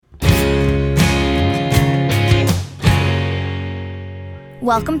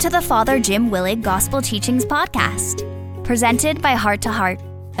Welcome to the Father Jim Willig Gospel Teachings Podcast, presented by Heart to Heart,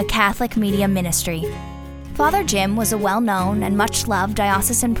 a Catholic media ministry. Father Jim was a well-known and much-loved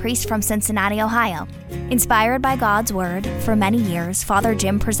diocesan priest from Cincinnati, Ohio. Inspired by God's Word, for many years, Father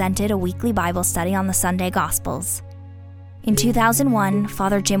Jim presented a weekly Bible study on the Sunday Gospels. In 2001,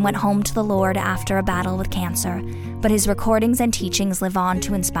 Father Jim went home to the Lord after a battle with cancer, but his recordings and teachings live on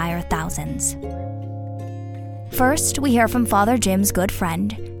to inspire thousands. First, we hear from Father Jim's good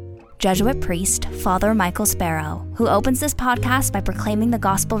friend, Jesuit priest Father Michael Sparrow, who opens this podcast by proclaiming the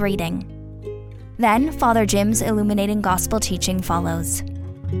Gospel reading. Then, Father Jim's illuminating Gospel teaching follows.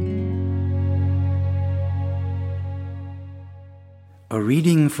 A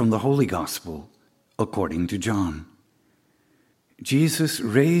reading from the Holy Gospel according to John. Jesus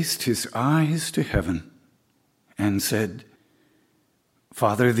raised his eyes to heaven and said,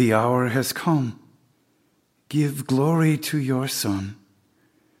 "Father, the hour has come. Give glory to your Son,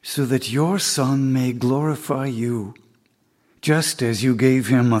 so that your Son may glorify you, just as you gave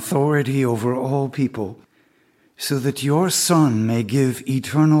him authority over all people, so that your Son may give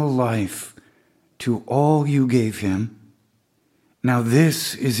eternal life to all you gave him. Now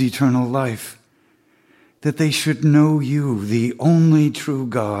this is eternal life, that they should know you, the only true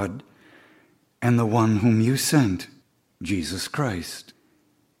God, and the one whom you sent, Jesus Christ.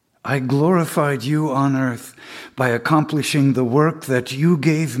 I glorified you on earth by accomplishing the work that you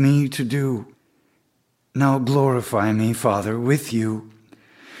gave me to do. Now glorify me, Father, with you,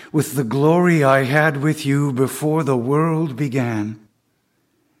 with the glory I had with you before the world began.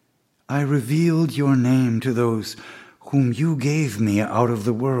 I revealed your name to those whom you gave me out of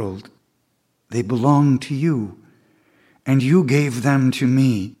the world. They belong to you, and you gave them to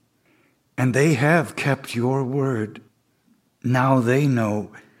me, and they have kept your word. Now they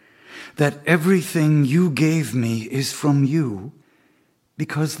know that everything you gave me is from you,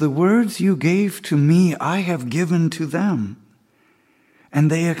 because the words you gave to me I have given to them,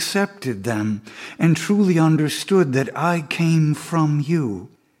 and they accepted them and truly understood that I came from you,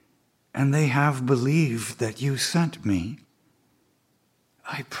 and they have believed that you sent me.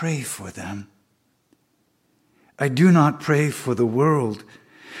 I pray for them. I do not pray for the world,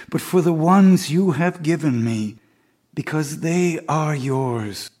 but for the ones you have given me, because they are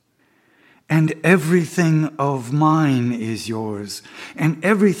yours. And everything of mine is yours, and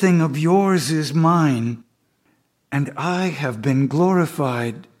everything of yours is mine, and I have been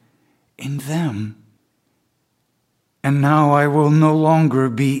glorified in them. And now I will no longer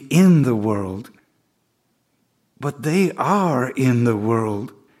be in the world, but they are in the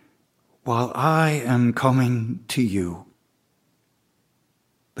world, while I am coming to you."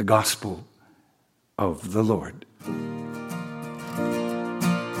 The Gospel of the Lord.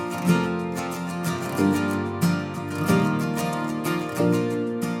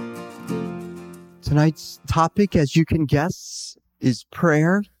 Tonight's topic, as you can guess, is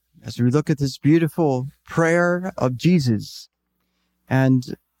prayer, as we look at this beautiful prayer of Jesus.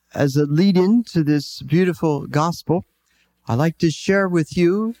 And as a lead-in to this beautiful gospel, I'd like to share with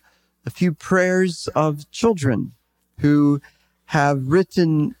you a few prayers of children who have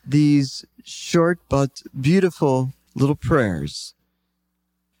written these short but beautiful little prayers.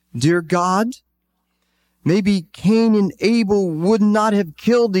 Dear God, maybe Cain and Abel would not have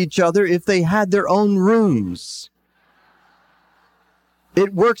killed each other if they had their own rooms.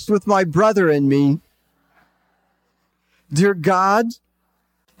 It works with my brother and me. Dear God,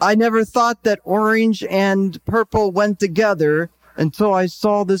 I never thought that orange and purple went together until I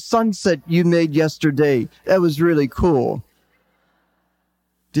saw the sunset you made yesterday. That was really cool.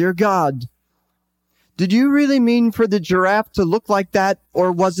 Dear God, did you really mean for the giraffe to look like that,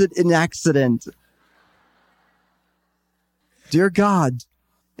 or was it an accident? Dear God,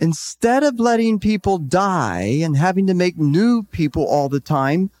 instead of letting people die and having to make new people all the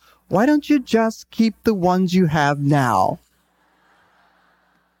time, why don't you just keep the ones you have now?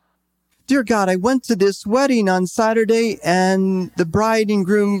 Dear God, I went to this wedding on Saturday and the bride and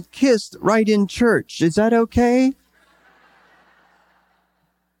groom kissed right in church. Is that okay?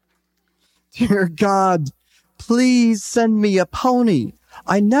 Dear God, please send me a pony.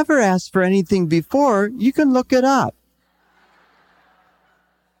 I never asked for anything before. You can look it up.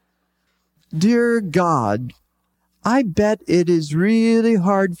 Dear God, I bet it is really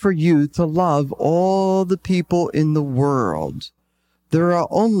hard for you to love all the people in the world. There are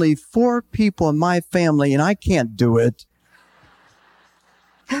only 4 people in my family, and I can't do it.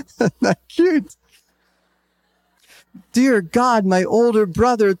 Not cute. Dear God, my older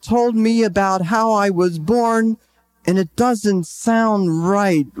brother told me about how I was born, and it doesn't sound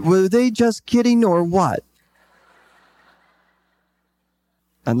right. Were they just kidding or what?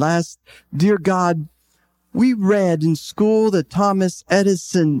 And last, dear God, we read in school that Thomas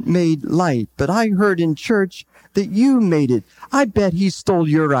Edison made light, but I heard in church that you made it. I bet he stole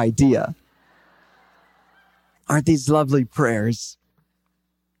your idea. Aren't these lovely prayers?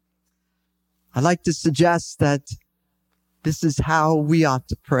 I'd like to suggest that this is how we ought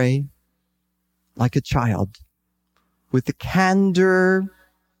to pray, like a child, with the candor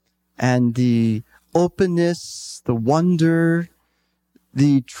and the openness, the wonder,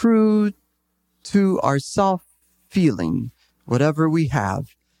 the true to ourself feeling, whatever we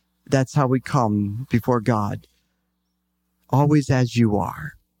have. That's how we come before God, always as you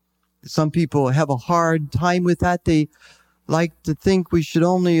are. Some people have a hard time with that. They like to think we should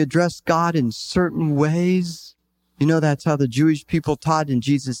only address God in certain ways. You know, that's how the Jewish people taught in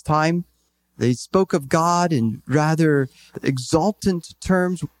Jesus' time. They spoke of God in rather exultant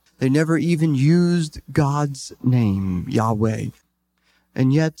terms. They never even used God's name, Yahweh.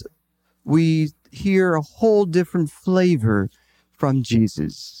 And yet we hear a whole different flavor from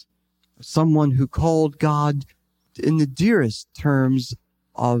Jesus. Someone who called God in the dearest terms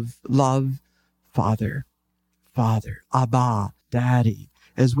of love, Father, Abba, Daddy,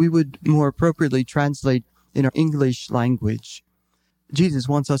 as we would more appropriately translate in our English language. Jesus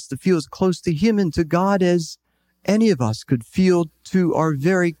wants us to feel as close to him and to God as any of us could feel to our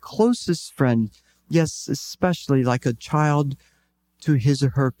very closest friend. Yes, especially like a child to his or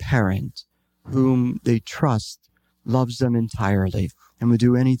her parent, whom they trust, loves them entirely, and would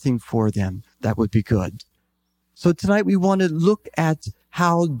do anything for them that would be good. So tonight we want to look at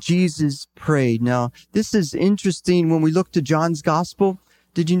how Jesus prayed. Now, this is interesting when we look to John's Gospel.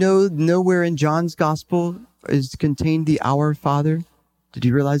 Did you know nowhere in John's Gospel is contained the Our Father? Did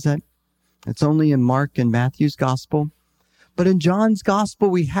you realize that? It's only in Mark and Matthew's Gospel. But in John's Gospel,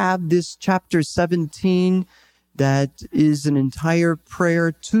 we have this chapter 17 that is an entire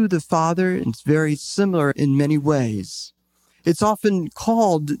prayer to the Father. It's very similar in many ways. It's often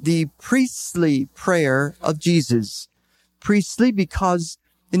called the priestly prayer of Jesus. Priestly because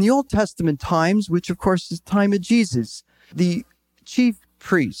in the Old Testament times, which of course is the time of Jesus, the chief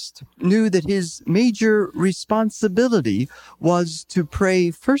priest knew that his major responsibility was to pray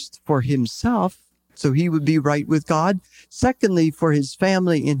first for himself, so he would be right with God. Secondly, for his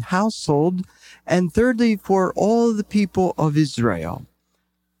family and household. And thirdly, for all the people of Israel.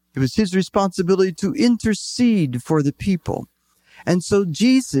 It was his responsibility to intercede for the people. And so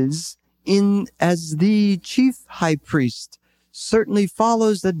Jesus, as the chief high priest, certainly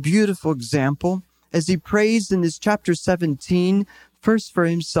follows that beautiful example as he prays in this chapter 17, first for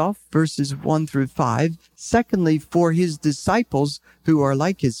himself, verses 1 through 5. Secondly, for his disciples who are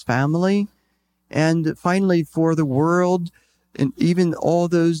like his family. And finally, for the world, and even all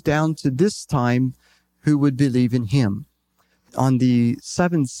those down to this time who would believe in him. On the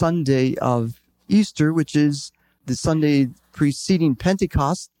seventh Sunday of Easter, which is the Sunday preceding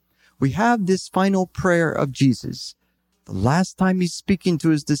Pentecost, we have this final prayer of Jesus. The last time he's speaking to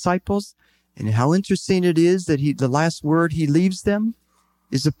his disciples, and how interesting it is that the last word he leaves them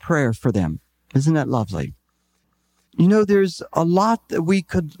is a prayer for them. Isn't that lovely? You know, there's a lot that we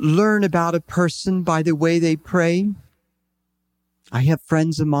could learn about a person by the way they pray. I have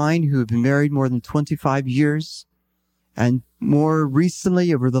friends of mine who have been married more than 25 years. And more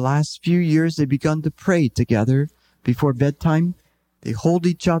recently, over the last few years, they've begun to pray together before bedtime. They hold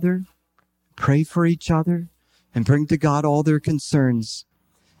each other, pray for each other, and bring to God all their concerns.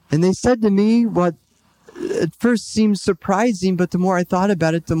 And they said to me what at first seemed surprising, but the more I thought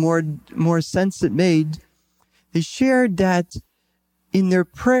about it, the more sense it made. They shared that in their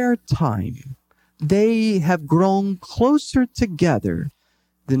prayer time, they have grown closer together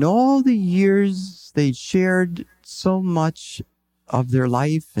than all the years they shared so much of their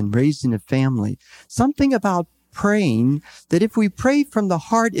life and raising a family. Something about praying that if we pray from the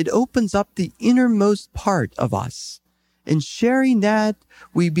heart, it opens up the innermost part of us. In sharing that,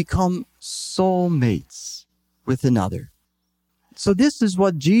 we become soulmates with another. So this is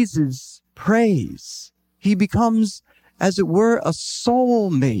what Jesus prays. He becomes, as it were, a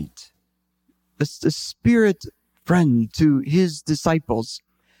soulmate, a spirit friend to his disciples.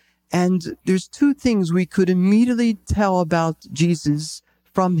 And there's two things we could immediately tell about Jesus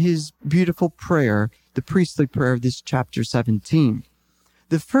from his beautiful prayer, the priestly prayer of this chapter 17.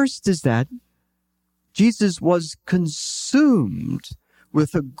 The first is that Jesus was consumed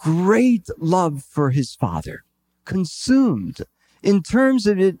with a great love for his Father. Consumed. In terms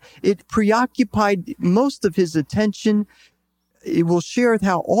of it preoccupied most of his attention. It will share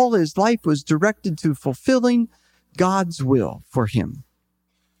how all his life was directed to fulfilling God's will for him.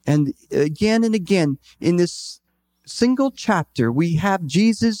 And again in this single chapter, we have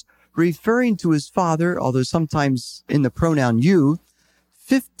Jesus referring to his Father, although sometimes in the pronoun you,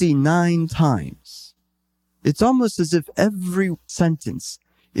 59 times. It's almost as if every sentence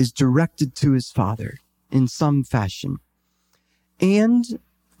is directed to his Father in some fashion. And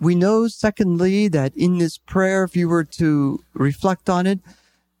we know, secondly, that in this prayer, if you were to reflect on it,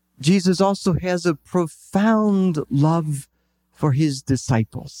 Jesus also has a profound love for his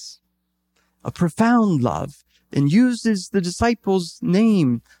disciples. A profound love, and uses the disciples'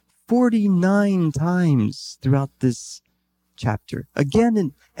 name 49 times throughout this chapter. Again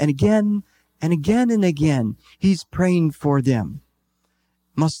and again and again and again, he's praying for them.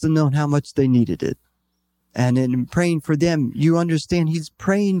 Must have known how much they needed it. And in praying for them, you understand he's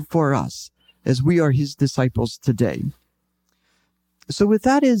praying for us as we are his disciples today. So with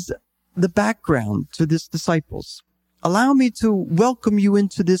that as the background to this disciples, allow me to welcome you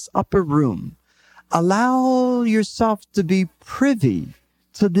into this upper room. Allow yourself to be privy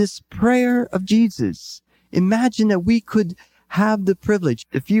to this prayer of Jesus. Imagine that we could have the privilege,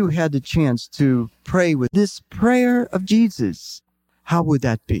 if you had the chance to pray with this prayer of Jesus, how would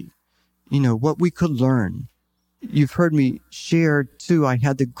that be? You know, what we could learn. You've heard me share too, I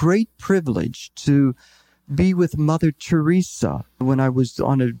had the great privilege to be with Mother Teresa when I was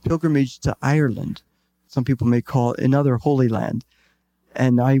on a pilgrimage to Ireland. Some people may call it another Holy Land.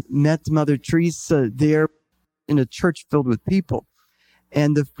 And I met Mother Teresa there in a church filled with people.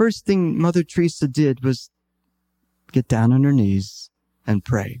 And the first thing Mother Teresa did was get down on her knees and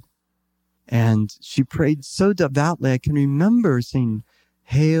pray. And she prayed so devoutly, I can remember saying,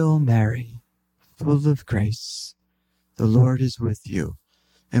 "Hail Mary, full of grace, the Lord is with you."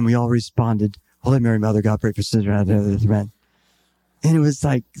 And we all responded, "Holy Mary, Mother of God, pray for sinners." And it was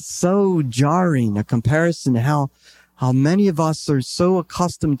like so jarring, a comparison to how many of us are so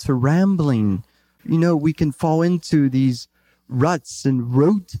accustomed to rambling. You know, we can fall into these ruts and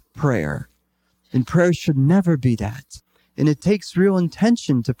rote prayer. And prayer should never be that. And it takes real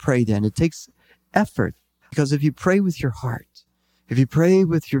intention to pray then. It takes effort. Because if you pray with your heart, if you pray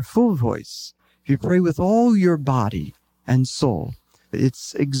with your full voice, if you pray with all your body and soul,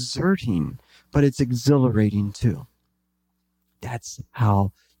 it's exerting, but it's exhilarating too. That's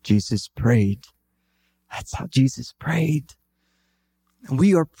how Jesus prayed. That's how Jesus prayed. And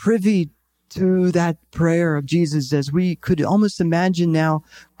we are privy to that prayer of Jesus as we could almost imagine now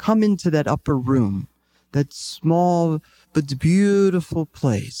come into that upper room, that small but beautiful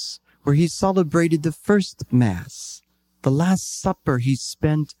place where he celebrated the first Mass, the Last Supper he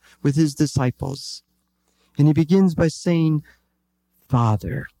spent with his disciples. And he begins by saying,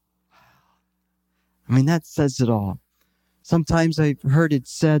 "Father." I mean, that says it all. Sometimes I've heard it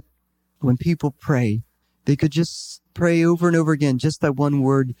said when people pray, they could just pray over and over again, just that one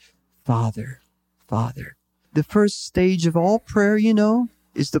word, Father, Father. The first stage of all prayer, you know,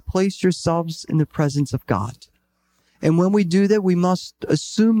 is to place yourselves in the presence of God. And when we do that, we must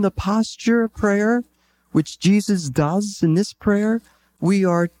assume the posture of prayer, which Jesus does in this prayer. We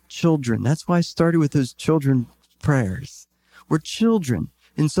are children. That's why I started with those children prayers. We're children.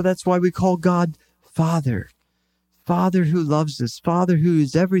 And so that's why we call God Father. Father who loves us. Father who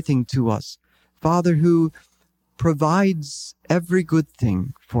is everything to us. Father who provides every good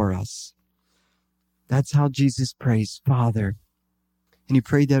thing for us. That's how Jesus prays, Father. And he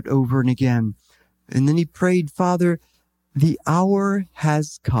prayed that over and again. And then he prayed, Father, the hour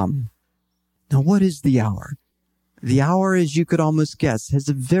has come. Now, what is the hour? The hour, as you could almost guess, has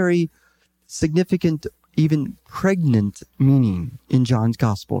a very significant, even pregnant meaning in John's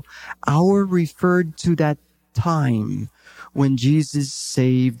Gospel. Hour referred to that time when Jesus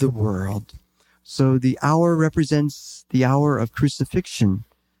saved the world. So the hour represents the hour of crucifixion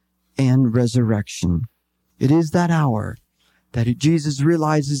and resurrection. It is that hour that Jesus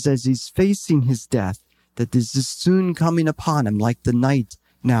realizes as he's facing his death that this is soon coming upon him, like the night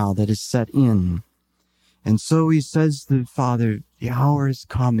now that is set in. And so he says to the Father, the hour has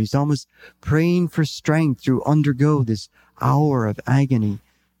come. He's almost praying for strength to undergo this hour of agony,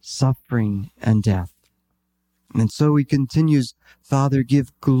 suffering, and death. And so he continues, Father,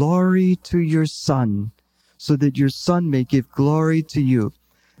 give glory to your Son, so that your Son may give glory to you.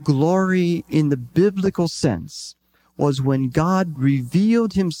 Glory in the biblical sense was when God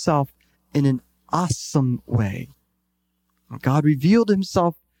revealed himself in an awesome way. God revealed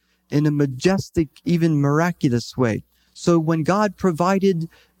himself in a majestic, even miraculous way. So when God provided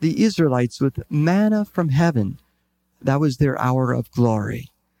the Israelites with manna from heaven, that was their hour of glory.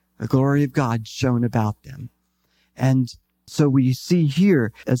 The glory of God shone about them. And so we see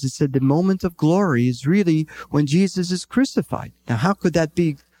here, as I said, the moment of glory is really when Jesus is crucified. Now, how could that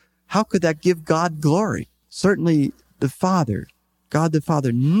be? How could that give God glory? Certainly, the Father, God the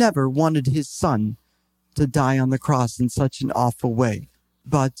Father, never wanted his Son to die on the cross in such an awful way.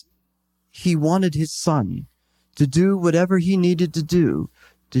 But he wanted his Son to do whatever he needed to do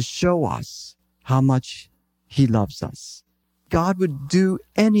to show us how much he loves us. God would do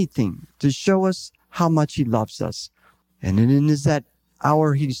anything to show us how much he loves us. And it is that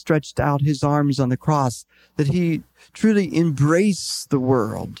hour he stretched out his arms on the cross that he truly embraced the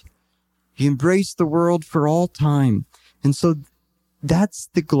world. He embraced the world for all time. And so that's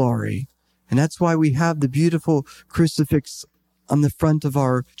the glory. And that's why we have the beautiful crucifix on the front of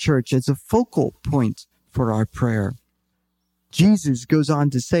our church as a focal point for our prayer. Jesus goes on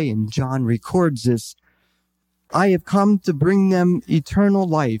to say, and John records this, I have come to bring them eternal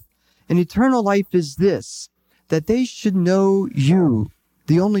life. And eternal life is this, that they should know you,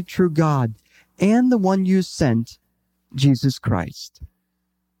 the only true God, and the one you sent, Jesus Christ.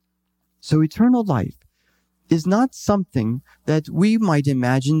 So eternal life is not something that we might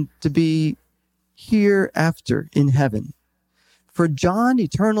imagine to be hereafter in heaven. For John,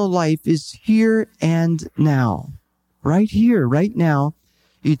 eternal life is here and now. Right here, right now.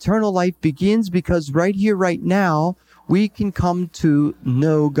 Eternal life begins because right here, right now, we can come to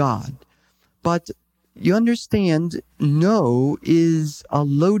know God. But you understand, know is a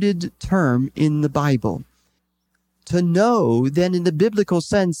loaded term in the Bible. To know, then, in the biblical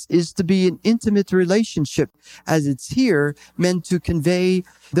sense, is to be an intimate relationship, as it's here meant to convey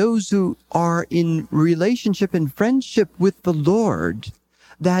those who are in relationship and friendship with the Lord.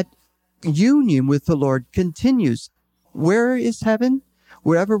 That union with the Lord continues. Where is heaven?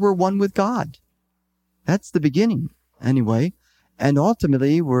 Wherever we're one with God. That's the beginning, anyway. And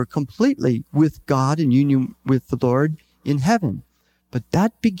ultimately, we're completely with God in union with the Lord in heaven. But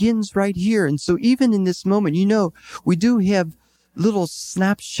that begins right here. And so even in this moment, you know, we do have little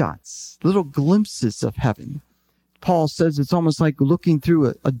snapshots, little glimpses of heaven. Paul says it's almost like looking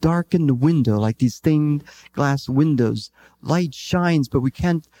through a darkened window, like these stained glass windows. Light shines, but we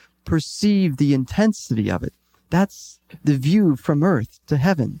can't perceive the intensity of it. That's the view from earth to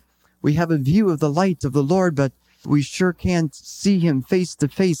heaven. We have a view of the light of the Lord, but we sure can't see him face to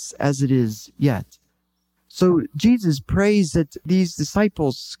face as it is yet. So Jesus prays that these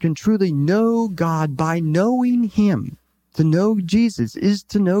disciples can truly know God by knowing him. To know Jesus is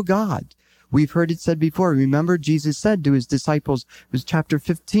to know God. We've heard it said before. Remember, Jesus said to his disciples, it was chapter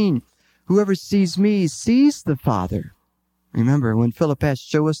 15, whoever sees me sees the Father. Remember when Philip asked,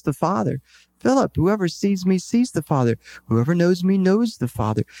 show us the Father. Philip, whoever sees me sees the Father. Whoever knows me knows the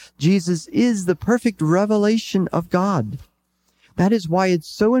Father. Jesus is the perfect revelation of God. That is why it's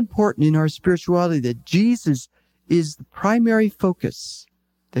so important in our spirituality that Jesus is the primary focus,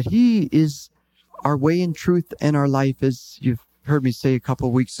 that he is our way and truth and our life, as you've heard me say a couple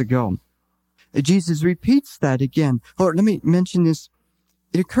of weeks ago. Jesus repeats that again. Or let me mention this.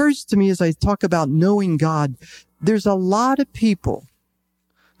 It occurs to me as I talk about knowing God, there's a lot of people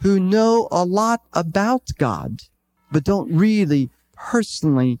who know a lot about God, but don't really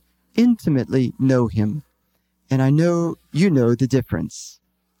personally, intimately know him. And I know you know the difference.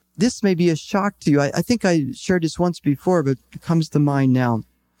 This may be a shock to you. I think I shared this once before, but it comes to mind now.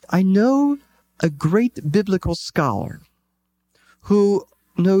 I know a great biblical scholar who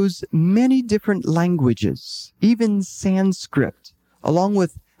knows many different languages, even Sanskrit, along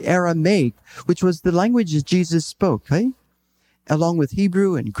with Aramaic, which was the language that Jesus spoke, right? Along with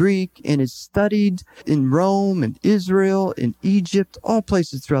Hebrew and Greek, and is studied in Rome and Israel and Egypt, all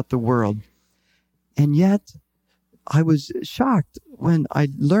places throughout the world. And yet, I was shocked when I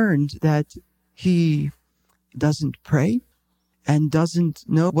learned that he doesn't pray and doesn't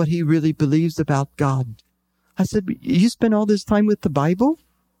know what he really believes about God. I said, you spend all this time with the Bible?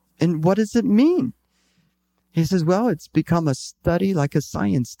 And what does it mean? He says, well, it's become a study like a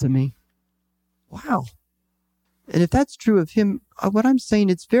science to me. Wow. And if that's true of him, what I'm saying,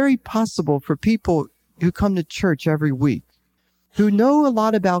 it's very possible for people who come to church every week, who know a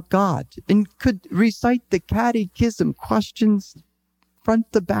lot about God and could recite the catechism questions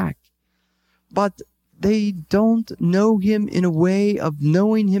front to back, but they don't know him in a way of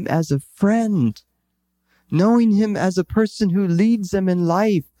knowing him as a friend, knowing him as a person who leads them in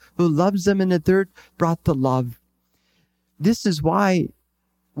life, who loves them, and that they're brought to love. This is why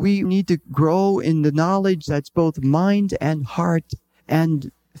we need to grow in the knowledge that's both mind and heart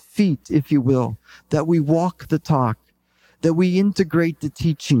and feet, if you will, that we walk the talk, that we integrate the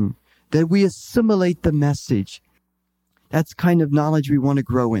teaching, that we assimilate the message. That's kind of knowledge we want to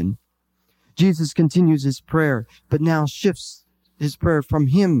grow in. Jesus continues his prayer, but now shifts his prayer from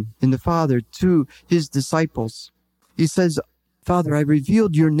him and the Father to his disciples. He says, Father, I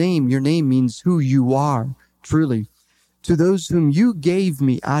revealed your name. Your name means who you are, truly. to those whom you gave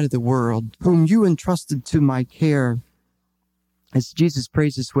me out of the world, whom you entrusted to my care. As Jesus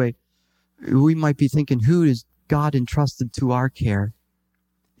prays this way, we might be thinking, who is God entrusted to our care?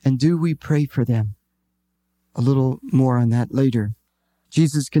 And do we pray for them? A little more on that later.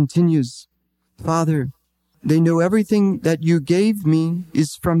 Jesus continues, Father, they know everything that you gave me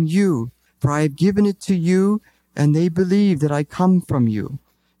is from you, for I have given it to you, and they believe that I come from you.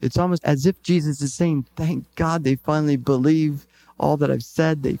 It's almost as if Jesus is saying, thank God they finally believe all that I've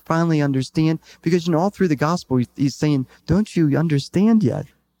said. They finally understand. Because, all through the gospel, he's saying, don't you understand yet?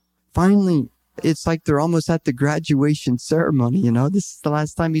 Finally, it's like they're almost at the graduation ceremony, This is the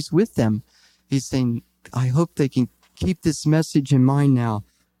last time he's with them. He's saying, I hope they can keep this message in mind now.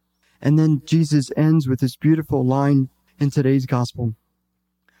 And then Jesus ends with this beautiful line in today's gospel.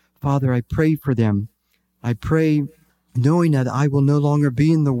 Father, I pray for them. I pray knowing that I will no longer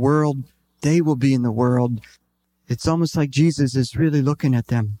be in the world. They will be in the world. It's almost like Jesus is really looking at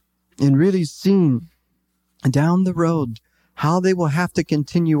them and really seeing down the road how they will have to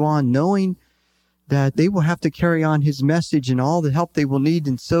continue on, knowing that they will have to carry on his message and all the help they will need.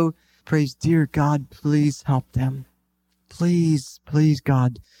 And so praise, dear God, please help them. Please,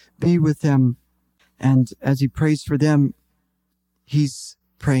 God, be with them. And as he prays for them, he's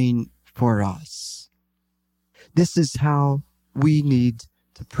praying for us. This is how we need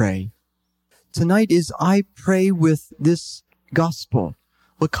to pray. Tonight is I pray with this gospel.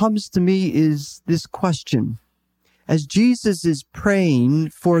 What comes to me is this question. As Jesus is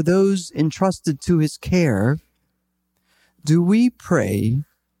praying for those entrusted to his care, do we pray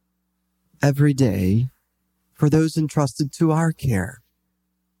every day for those entrusted to our care?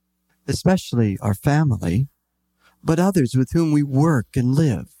 Especially our family, but others with whom we work and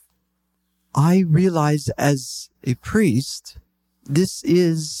live. I realize as a priest, this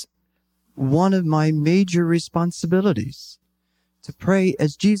is one of my major responsibilities, to pray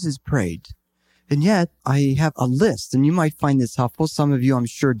as Jesus prayed. And yet I have a list, and you might find this helpful. Some of you, I'm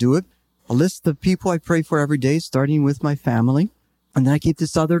sure, do it. A list of people I pray for every day, starting with my family. And then I keep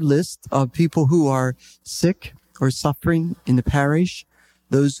this other list of people who are sick or suffering in the parish,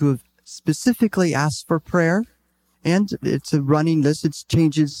 those who have specifically asked for prayer. And it's a running list. It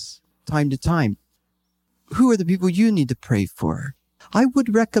changes time to time. Who are the people you need to pray for? I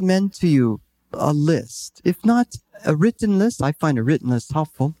would recommend to you a list. If not a written list, I find a written list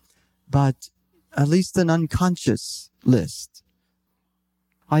helpful, but at least an unconscious list.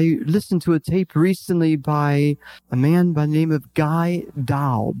 I listened to a tape recently by a man by the name of Guy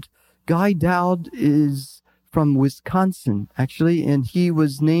Dowd. Guy Dowd is from Wisconsin, actually, and he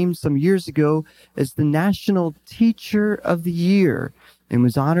was named some years ago as the National Teacher of the Year and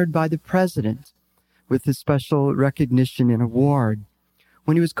was honored by the president with a special recognition and award.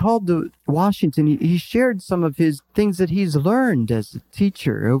 When he was called to Washington, he shared some of his things that he's learned as a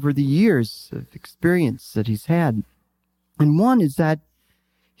teacher over the years of experience that he's had. And one is that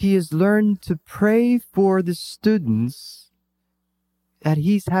he has learned to pray for the students that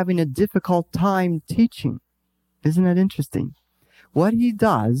he's having a difficult time teaching. Isn't that interesting? What he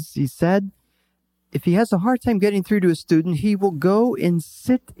does, he said, if he has a hard time getting through to a student, he will go and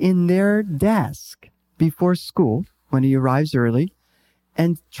sit in their desk before school when he arrives early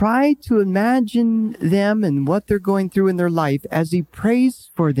and try to imagine them and what they're going through in their life as he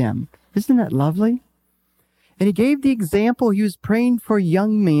prays for them. Isn't that lovely? And he gave the example, he was praying for a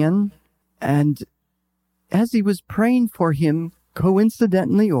young man, and as he was praying for him,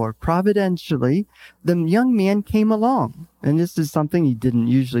 coincidentally or providentially, the young man came along. And this is something he didn't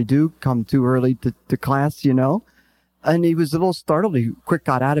usually do, come too early to class, And he was a little startled. He quick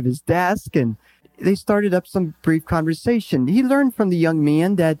got out of his desk and they started up some brief conversation. He learned from the young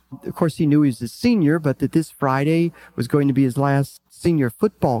man that, of course, he knew he was a senior, but that this Friday was going to be his last senior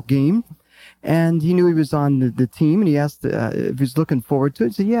football game. And he knew he was on the team, and he asked if he was looking forward to it.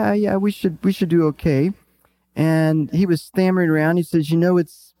 He said, yeah, we should do okay. And he was stammering around. He says,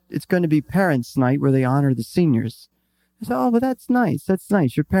 it's going to be parents' night where they honor the seniors. I said, oh, well, that's nice. That's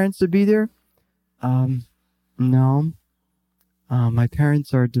nice. Your parents will be there? No. My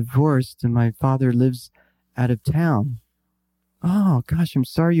parents are divorced and my father lives out of town. Oh, gosh, I'm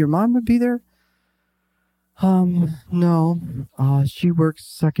sorry. Your mom would be there? No. She works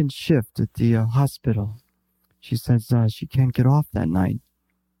second shift at the hospital. She says she can't get off that night.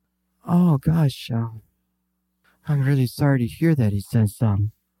 Oh, gosh. I'm really sorry to hear that, he says.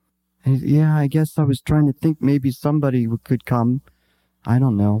 Yeah, I guess I was trying to think maybe somebody could come. I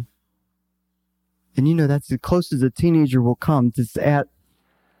don't know. And that's the closest a teenager will come to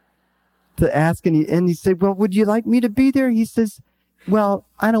ask. And he said, well, would you like me to be there? He says, well,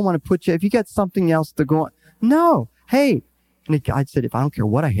 I don't want to put you, if you got something else to go on. No, hey. And the guy said, if I don't care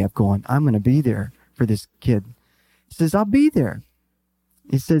what I have going, I'm going to be there for this kid. He says, I'll be there.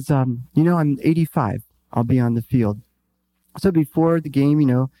 He says, I'm 85. I'll be on the field. So before the game,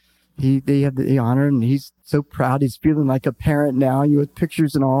 they honor him, and he's so proud. He's feeling like a parent now, with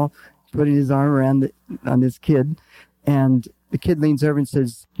pictures and all, putting his arm around on this kid. And the kid leans over and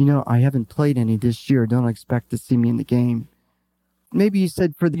says, I haven't played any this year. Don't expect to see me in the game. Maybe he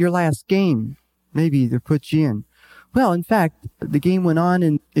said, for your last game, maybe they'll put you in. Well, in fact, the game went on,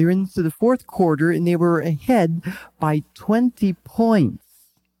 and they were into the fourth quarter, and they were ahead by 20 points.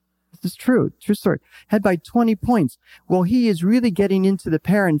 This is true story. Ahead by 20 points. Well, he is really getting into the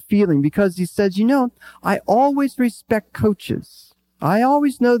parent feeling, because he says, I always respect coaches. I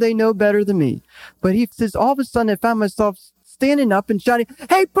always know they know better than me. But he says, all of a sudden, I found myself standing up and shouting,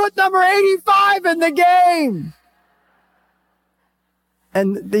 hey, put number 85 in the game.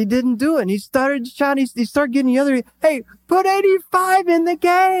 And they didn't do it. And he started shouting, he started getting the other, hey, put 85 in the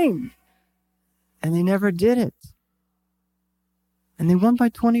game. And they never did it. And they won by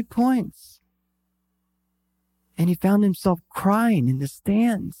 20 points. And he found himself crying in the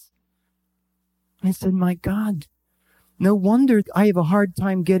stands. And he said, my God, no wonder I have a hard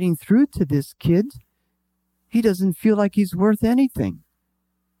time getting through to this kid. He doesn't feel like he's worth anything.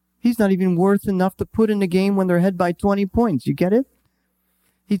 He's not even worth enough to put in the game when they're ahead by 20 points. You get it?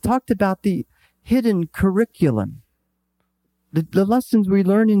 He talked about the hidden curriculum. The lessons we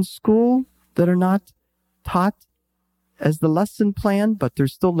learn in school that are not taught as the lesson plan, but they're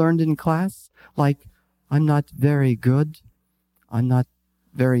still learned in class. Like, I'm not very good. I'm not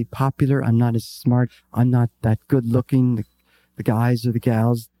very popular. I'm not as smart. I'm not that good looking. The guys or the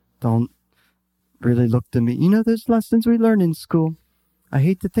gals don't really look to me. Those lessons we learn in school. I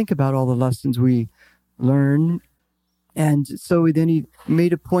hate to think about all the lessons we learn. And so then he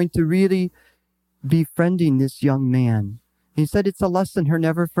made a point to really befriending this young man. He said it's a lesson he'll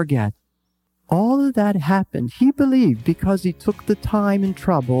never forget. All of that happened, he believed, because he took the time and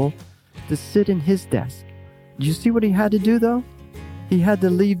trouble to sit in his desk. Did you see what he had to do, though? He had to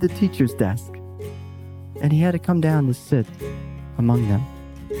leave the teacher's desk. And he had to come down to sit among them.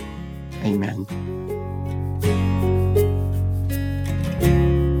 Amen.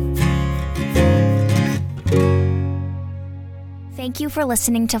 Thank you for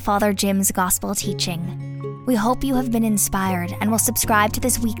listening to Father Jim's gospel teaching. We hope you have been inspired and will subscribe to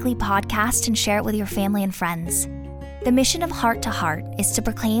this weekly podcast and share it with your family and friends. The mission of Heart to Heart is to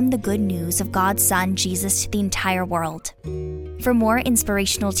proclaim the good news of God's Son, Jesus, to the entire world. For more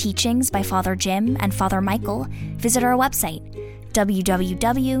inspirational teachings by Father Jim and Father Michael, visit our website, www.htoh.us.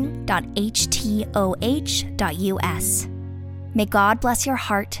 May God bless your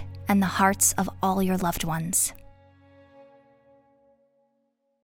heart and the hearts of all your loved ones.